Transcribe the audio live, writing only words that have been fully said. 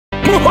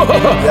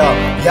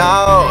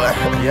Yo.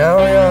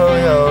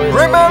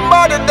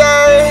 Remember the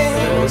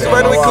days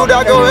when we could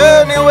have go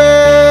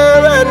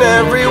anywhere and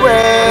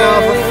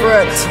everywhere.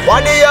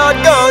 What the yard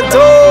gone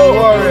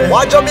to?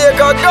 What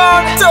Jamaica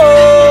gone to?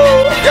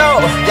 Yo.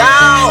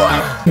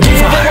 Give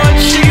her what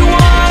she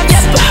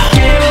wants,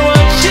 give her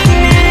what she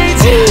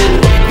needs.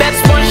 That's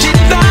what she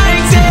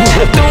likes,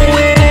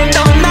 doing it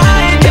all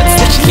night. That's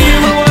what she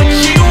give her what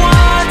she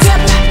wants,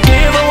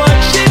 give her what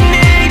she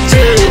needs.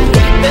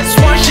 That's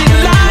what she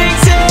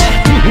likes,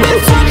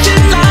 that's what she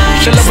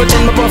likes. She love it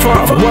when I puff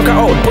off, work her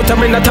out, put her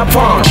in the top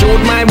form.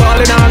 Shoot my ball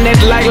in her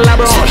net like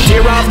LeBron.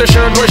 Tear off the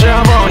shirt where she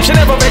have on. She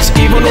never vex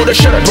even though the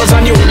shirt was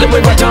a new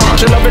Louis Vuitton.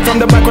 She love it from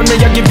the back when me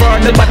I give her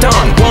the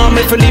baton. Want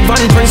me to leave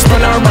and Prince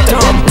on her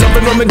baton. Love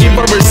it when me give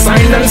her a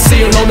sign and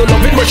seal. Now the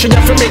loving what she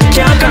got for me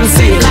can't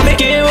conceal. Me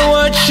give her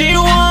what she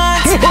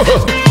wants.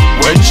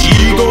 When she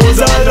goes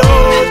all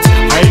out,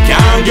 I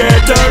can't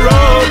get her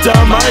out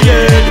of my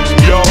head.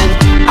 Yo,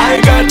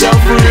 I got a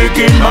freak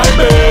in my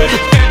bed.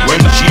 When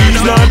she's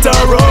not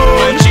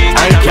around,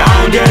 I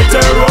can't get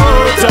her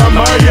out of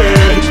my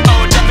head.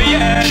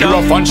 She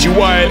rough and she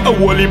wild, a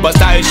whole heap of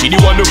style. She the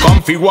one who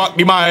come fi walk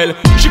the mile.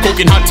 She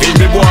cooking hot till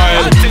me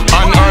boil,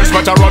 and her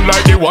spot a run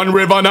like the one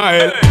river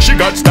Nile. She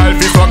got style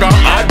fi swagger,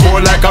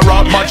 hardcore like a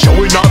rock match.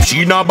 Showing off,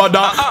 she not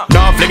bother,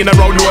 now flicking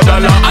around no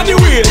dollar. And the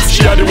waist,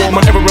 she a the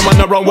woman every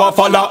woman around want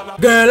follow.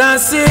 Girl, I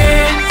see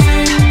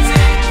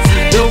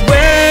the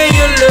way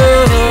you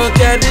look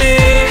at me.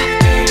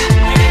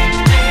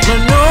 I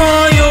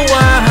know you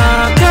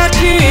want got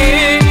me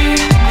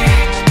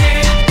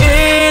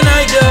in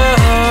your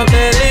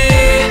belly.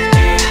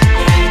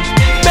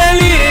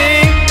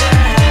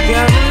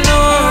 Yeah, I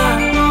know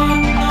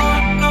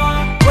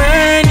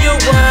when you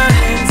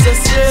want so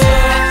slow.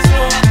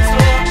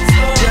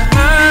 Your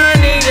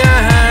honey,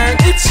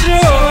 it's true.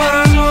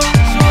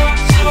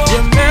 You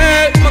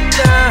make my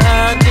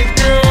cocky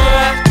grow.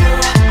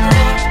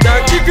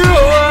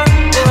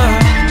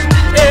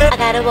 I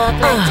gotta walk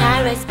like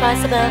Tyrus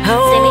possible.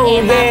 See me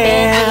in my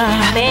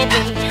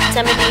Bentley.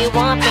 Tell me, do you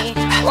want me?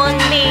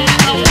 Want me?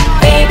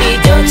 Baby,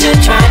 don't you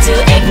try to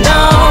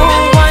ignore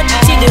what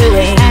you're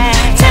doing.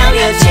 Tell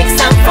your chicks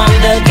I'm from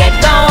the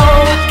get-go.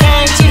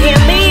 Can't you hear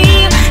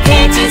me?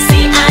 Can't you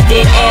see I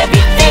did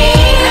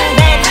everything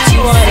that you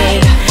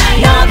wanted?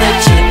 Now the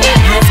truth, it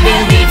has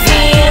been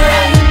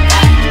revealed.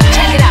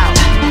 Check it out.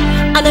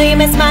 I know you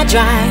miss my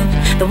drive,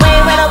 the way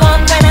when I walk,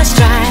 when I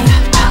stride.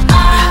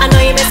 I know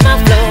you miss my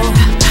flow.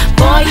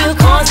 Boy, you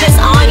cause this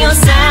on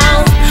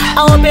yourself.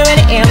 I hope you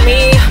really hear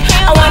me.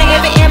 I wanna if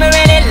you hear me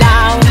really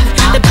loud.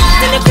 The b****s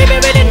in the crib, you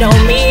really know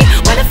me.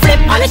 When I flip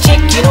on a chick,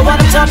 you know what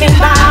I'm talking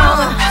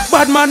about.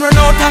 Bad man run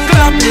out and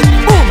clap it.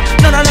 Boom,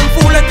 none of them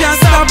fool that can't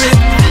stop it.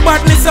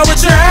 Badness our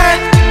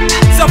trend,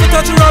 so we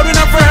touch the road with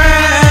a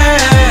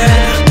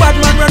friend. Bad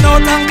man run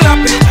out and clap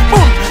it.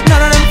 Boom,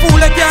 none of them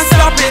fool that can't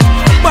stop it.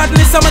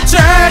 Badness our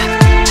trend,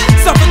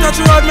 so we touch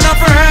the road with a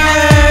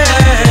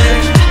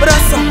friend. But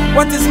that's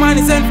what is mine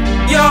is in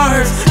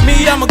yours.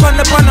 Me, I'm a gun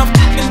upon a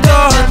f***ing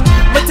door.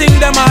 But think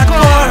them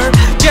hardcore.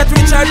 Get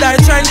rich or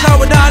die trying to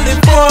with all live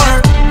for.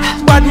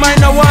 Bad mind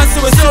I want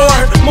to a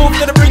sword. Move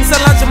to the brinks and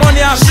launch the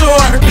money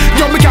offshore.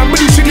 Yo, me can't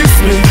believe she kiss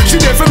me. She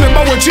never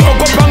remember when she hug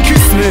up and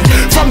kiss me.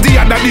 From the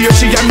other day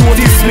she had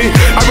noticed me.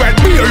 I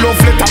write me a love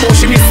letter but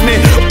she miss me.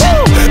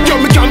 Oh, yo,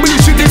 me can't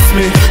believe she diss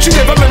me. She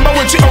never remember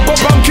when she hug up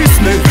and kiss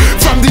me.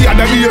 From the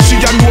other day she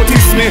had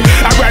noticed me.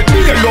 I write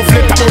me a love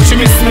letter but she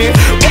miss me.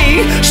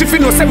 Hey, she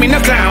feel no send me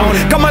no clown.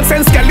 Common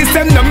sense girl,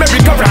 listen no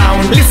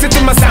merry-go-round. Listen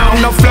to my sound,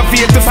 no fluff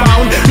yet to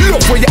found.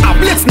 Look where you up,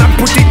 let's not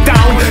put it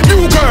down.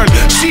 New girl,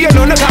 she ain't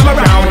no come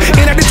around.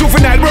 In the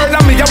juvenile world,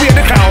 I'm me, I wear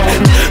the crown.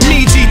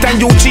 Me cheat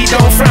and you cheat,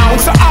 don't frown.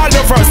 So all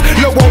of us,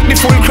 love out the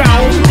full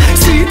crown.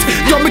 See it?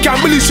 Yo, me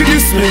can't believe she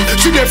diss me.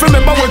 She never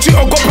remember when she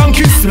hug up and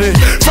kiss me.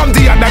 From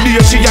the other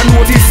day, she had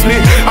noticed me.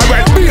 I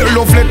write me a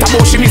love letter,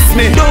 but she miss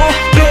me. Don't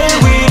play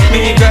with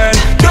me, girl.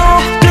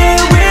 Don't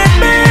play with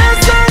me.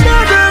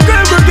 Another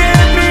girl will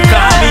get me.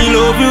 Cause me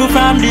love you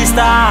from the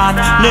start.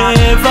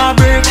 Never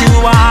break you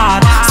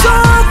heart. So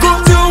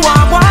good to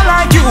want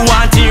like you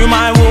want till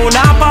my whole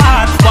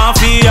apart. Want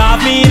feel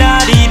of me in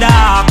the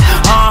dark.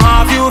 I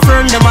have you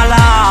friend them a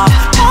laugh.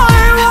 I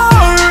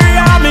worry,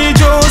 I me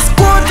just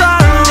put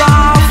her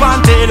off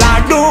until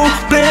I don't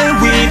play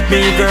with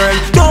me, girl.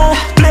 Don't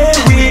play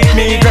with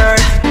me, girl.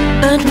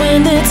 But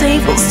when the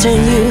tables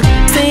turn, you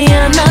say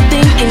I'm not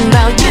thinking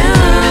about you.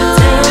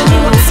 Tell me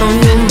what's on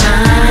your mind.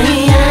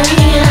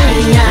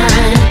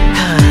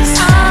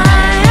 'Cause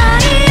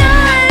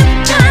I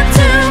got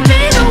to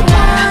be the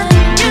one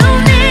you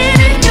need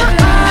in your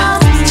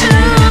arms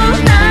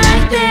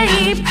tonight,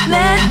 babe.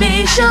 Let me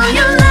show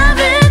you love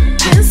it,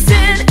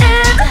 kissing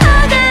and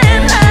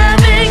hugging,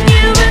 having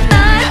you and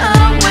I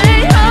away.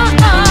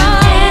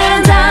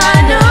 And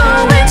I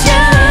know with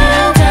you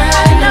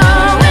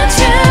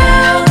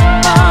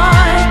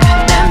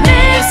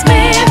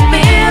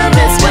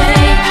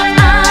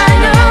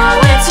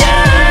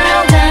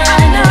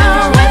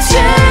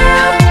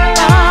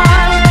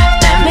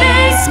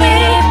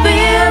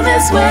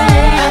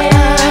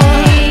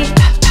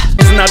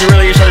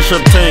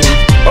should thing.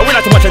 But we're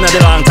not too much in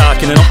the long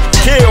talking, you know.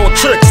 KO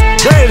tricks,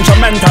 danger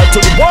mental to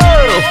the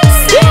world.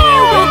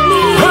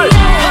 Hey.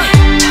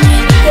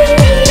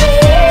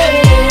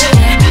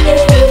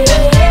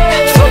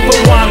 Triple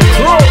one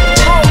Krew.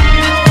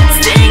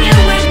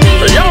 Singing with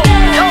me. Yo.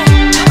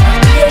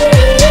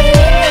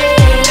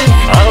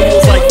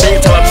 Almost like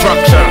fatal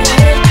attraction.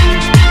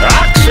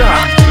 Action.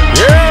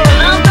 Yeah.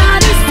 My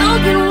body's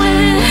soaking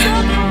wet.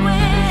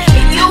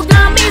 You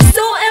got me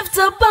so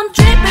effed up, I'm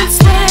dripping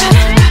sweat.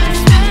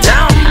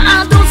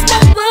 I don't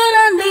smoke, but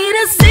I need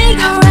a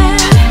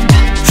cigarette.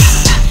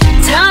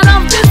 Tired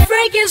of this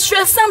freaking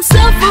stress, I'm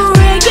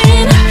suffering.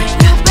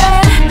 You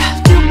bet.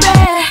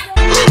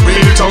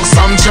 Real talk,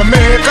 some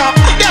Jamaica.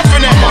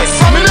 Definitely.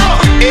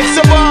 It's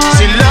a boy.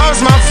 She loves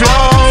my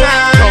flow.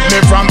 Love me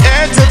from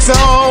head to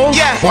toe.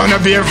 Yeah. Wanna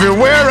be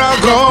everywhere I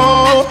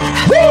go.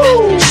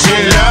 Woo. She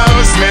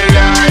loves me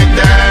like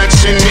that.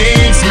 She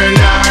needs me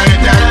like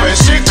that. When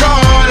she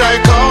call, I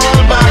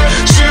call back.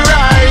 She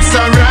writes,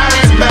 I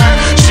write back.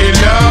 She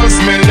loves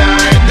me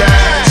like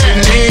that. She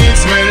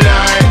needs me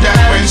like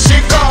that. When she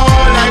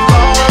call, I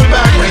call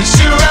back. When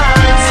she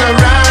writes, I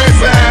write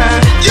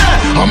back.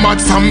 Yeah. I'm at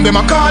some them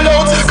a call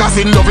out. Cause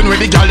in loving with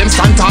the girl them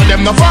stand tall,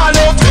 them no fall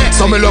out.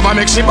 So me love her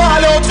make she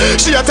ball out.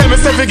 She a tell me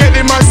say forget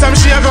the man, some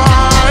she a go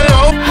all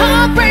out.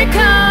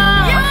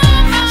 Heartbreaker,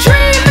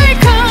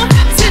 dreammaker,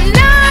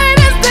 tonight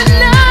is the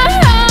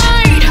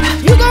night.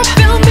 You gon'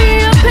 fill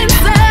me up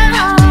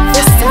inside.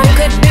 This time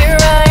could be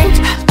right.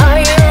 Are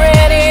you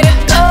ready to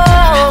go?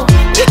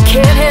 You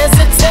can't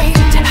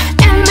hesitate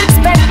and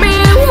expect me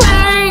to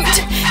wait.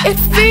 It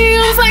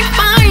feels like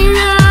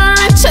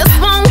fire, it just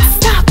won't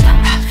stop.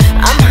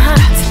 I'm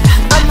hot,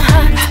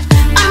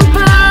 I'm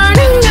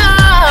burning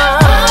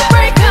up.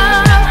 Heartbreaker,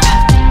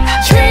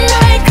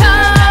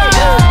 dreammaker,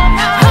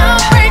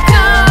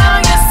 heartbreaker.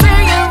 You say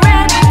you're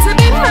ready to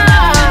be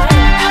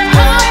mine.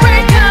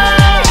 Heartbreaker,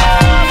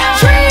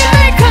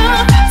 dreammaker,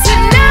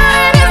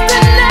 tonight is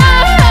the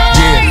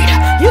night.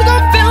 You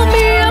gon' fill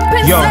me up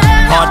inside. Yo,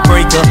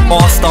 heartbreaker,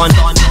 all stunned.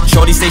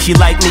 Shorty say she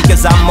like me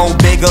cause I'm more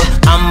bigger,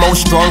 I'm more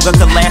stronger,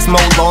 could last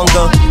more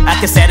longer. I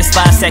can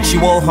satisfy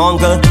sexual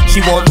hunger. She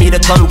want me to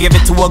come give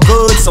it to her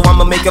good, so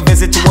I'ma make a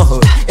visit to her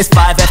hood. It's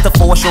 5 after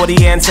 4, shorty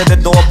answer the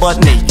door butt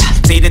naked.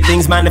 Say the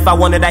things, man, if I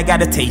want it, I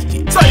gotta take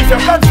it. So if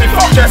you're fancy,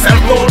 fuck yourself,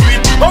 don't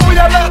beat. But we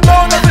are locked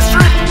down every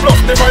street. Plus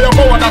the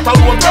firepower that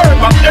alone turn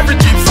back every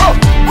cheap. So,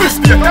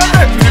 whiskey can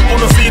make people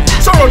to see it.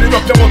 So running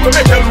up, you want to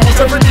make you lose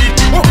every beat.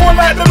 We go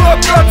like the blood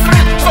clot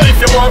flip. So if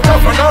you want to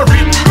and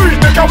read,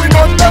 because we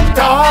got them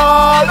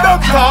tall,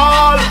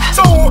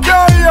 so who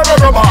can hear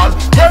a ball?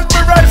 When we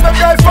rise, them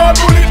guys fall,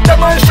 who lift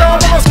them and shout,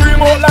 them and scream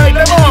out like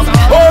them off.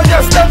 Oh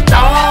yes, them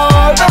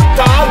tall,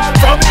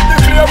 from in the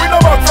clear, we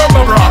know back from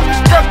the brawl.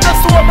 Practice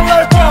to them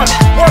like one,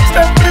 watch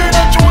them bleed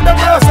and chew them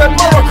grass and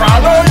miracle.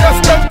 Oh yes,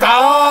 them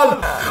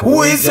tall.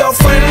 Who is your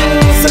friend?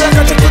 C'est là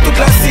quand tu écoutes toute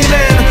la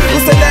semaine. Où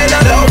c'est là, il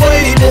a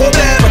d'envoyer des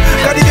problèmes.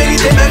 Car des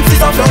vérités, même si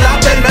ça fait la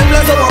peine, même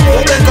là, ça va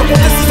problème. Quand on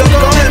décide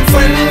quand même,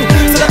 friend.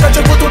 C'est là quand tu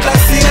écoutes toute la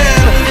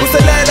semaine. Où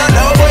c'est là, il a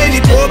d'envoyer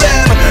des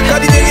problèmes. Car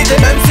des vérités,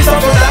 même si ça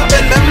fait la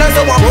peine, même là,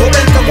 ça va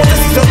problème. Quand on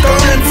décide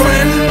quand même,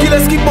 friend. Qui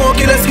laisse qui bon,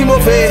 qui laisse qui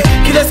mauvais.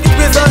 Qui laisse qui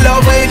présent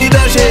l'envoyer du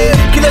danger.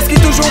 Qui laisse qui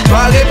toujours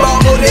paré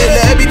par monnaie.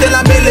 L'habiter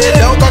la mêlée,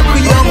 là, encore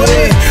crier en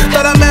vrai.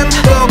 T'as la même,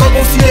 t'as encore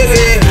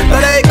considéré. T'as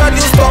la écart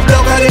du stop,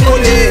 là, on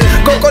décoller.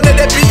 Qu'on connaît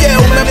des billets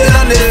ou même des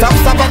années. Ça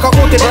va pas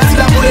compter, pas si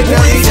la boule est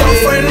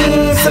friend.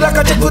 C'est là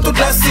quand tu toute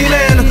la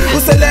semaine. Où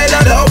c'est là, il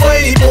a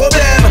d'envoyer des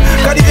problèmes.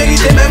 Car des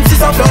vérités, même si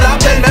ça fait la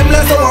peine, même là,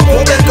 ça va un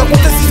problème. Quand on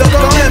te cise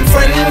quand même,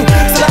 friend.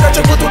 C'est là quand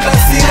tu toute la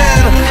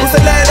semaine. Où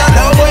c'est là, il a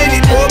d'envoyer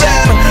des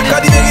problèmes. Car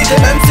des vérités,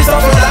 même si ça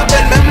fait la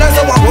peine, même là,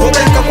 ça va un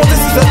problème. Quand on te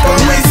cise quand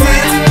même,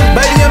 friend.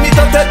 Baby, y'a mis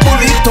ta tête pour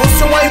lui.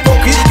 Tension à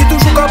hypocrite qui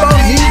toujours qu'à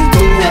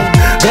barito.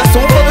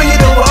 Garçon, faut payer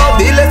de voir.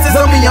 Délaisse ses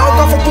amis, y'a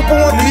encore faut pour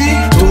un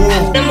clito.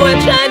 Them boy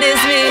try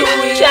this me,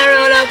 try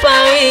roll up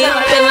on me.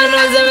 Never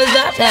know them is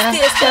that there.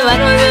 Never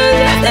know them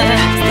is that there.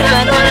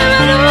 Never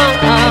know.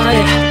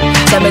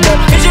 Tell me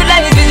don't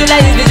visualize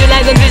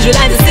and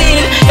visualize the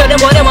scene. You're the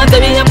one that want to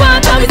be a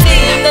part of the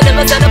team. They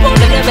never stand up on,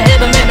 they never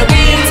ever make no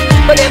greens.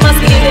 But they must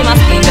scheme.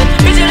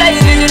 Visualize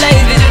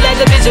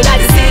and visualize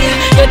the scene.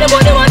 You're the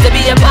one that want to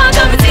be a part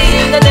of the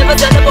team. They never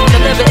stand up on,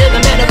 they never ever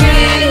make no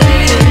greens.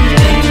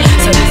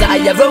 So this a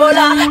higher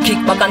roller,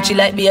 kick back and chill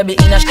like baby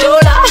in a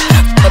stroller.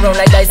 Around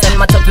like dice and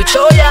my tongue to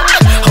show ya.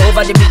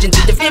 Over the bridge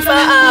into the river,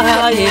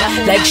 yeah.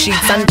 Like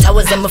sheets and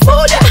towers and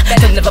before ya.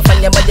 They'll never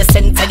find you by the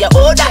center your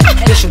order.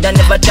 You shoulda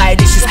never try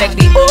disrespect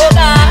the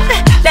order.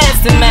 That's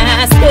the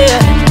master.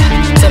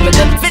 So me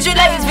just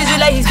visualize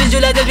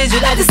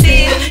the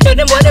scene. You're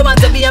the one that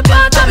want to be a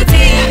part of the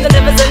team. They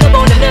never tell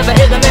about them, never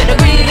ever made the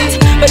greens.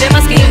 But they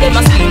must scheme.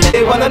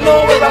 They wanna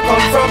know where I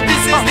come from,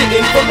 this is the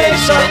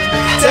information.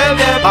 Tell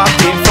them I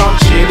came from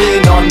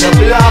chilling on the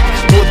block,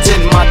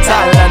 putting my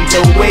talent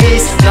to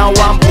waste. Now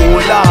I'm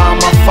older,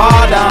 I'm a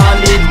father, I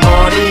need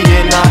money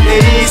in a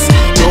haste.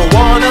 Don't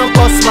wanna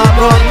bust my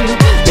gun,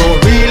 don't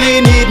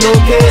really need no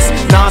case.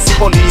 Now see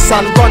police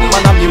and run,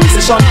 man, I'm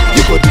musician.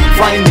 You could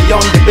find me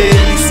on the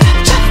base.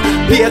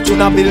 Be a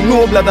tune a bill,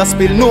 no blood a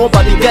spill.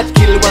 Nobody get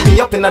killed when we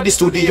up in the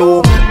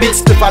studio. Big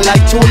spliff a light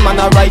tune, man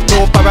a write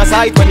no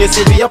parasite when you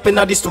see we up in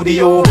the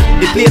studio.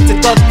 The plate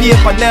it on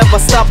paper, never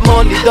stop,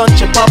 money don't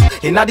chip up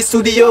in the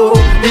studio.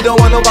 We don't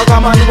want no bag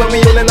man when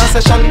we all in a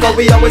session, cause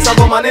we always have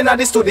a man in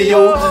the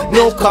studio.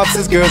 No cops,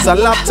 it's girls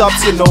and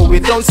laptops, you know we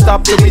don't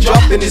stop till we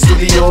drop in the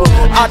studio.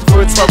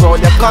 Adverts for all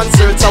your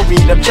concerts, and we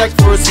them check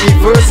first,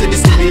 reverse in the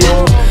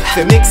studio.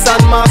 Fi mix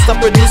and master,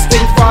 produce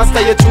thing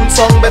faster, your tune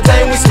song better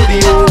in the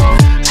studio.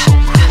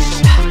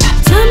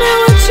 Tell me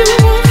what you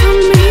want from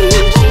me.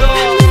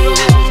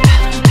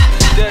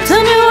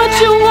 Tell me what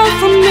you want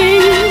from me.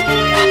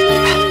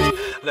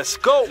 Let's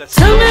go.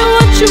 Tell me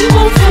what you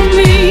want from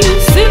me.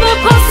 See the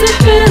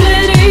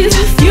possibilities.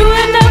 You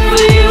and I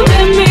for you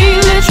and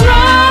me. Let's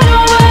run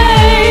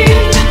away.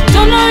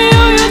 Don't know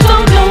you, you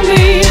don't know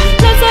me.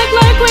 Let's act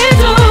like we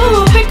do.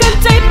 Pick a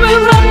date, we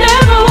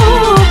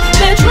rendezvous.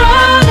 Let's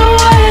run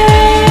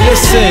away.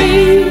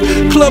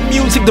 Listen, club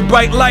music, the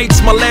bright lights.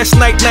 My last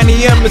night, 9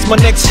 AM is my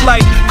next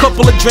flight.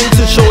 Couple of drinks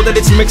to show that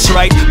it's mixed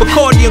right.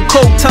 Bacardi and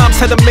Coke,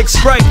 times had a mixed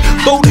right.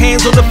 Both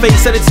hands on the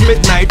face that it's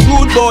midnight.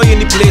 Rude boy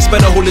in the place,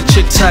 better hold the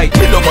chick tight.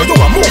 Me love how you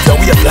a move your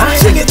waistline,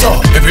 sing it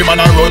up. Every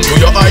man a run to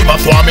your eye, but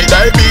for me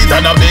diabetes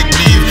and a big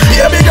bleed.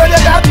 Yeah, big girl, you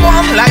got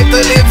one life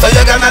to live, so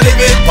you gonna live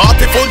it.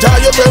 Party full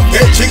jar yourself,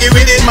 get jiggy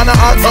with it. Man a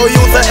ask how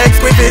you say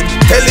exquisite.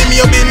 Telling me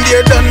you been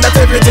there, done that,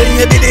 everything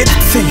you did it.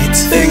 Sing it.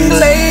 Sing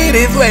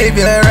ladies, wave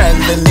your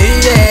hands in the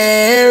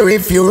air.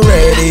 If you're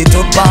ready to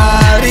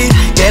party,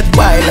 get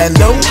wild and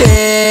don't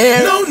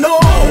care. No, no,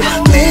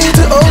 need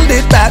to hold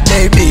it back,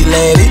 baby,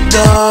 let it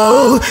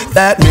go.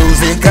 That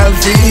musical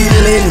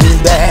feeling,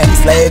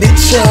 dance, let it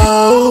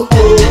show.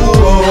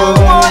 I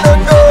wanna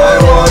go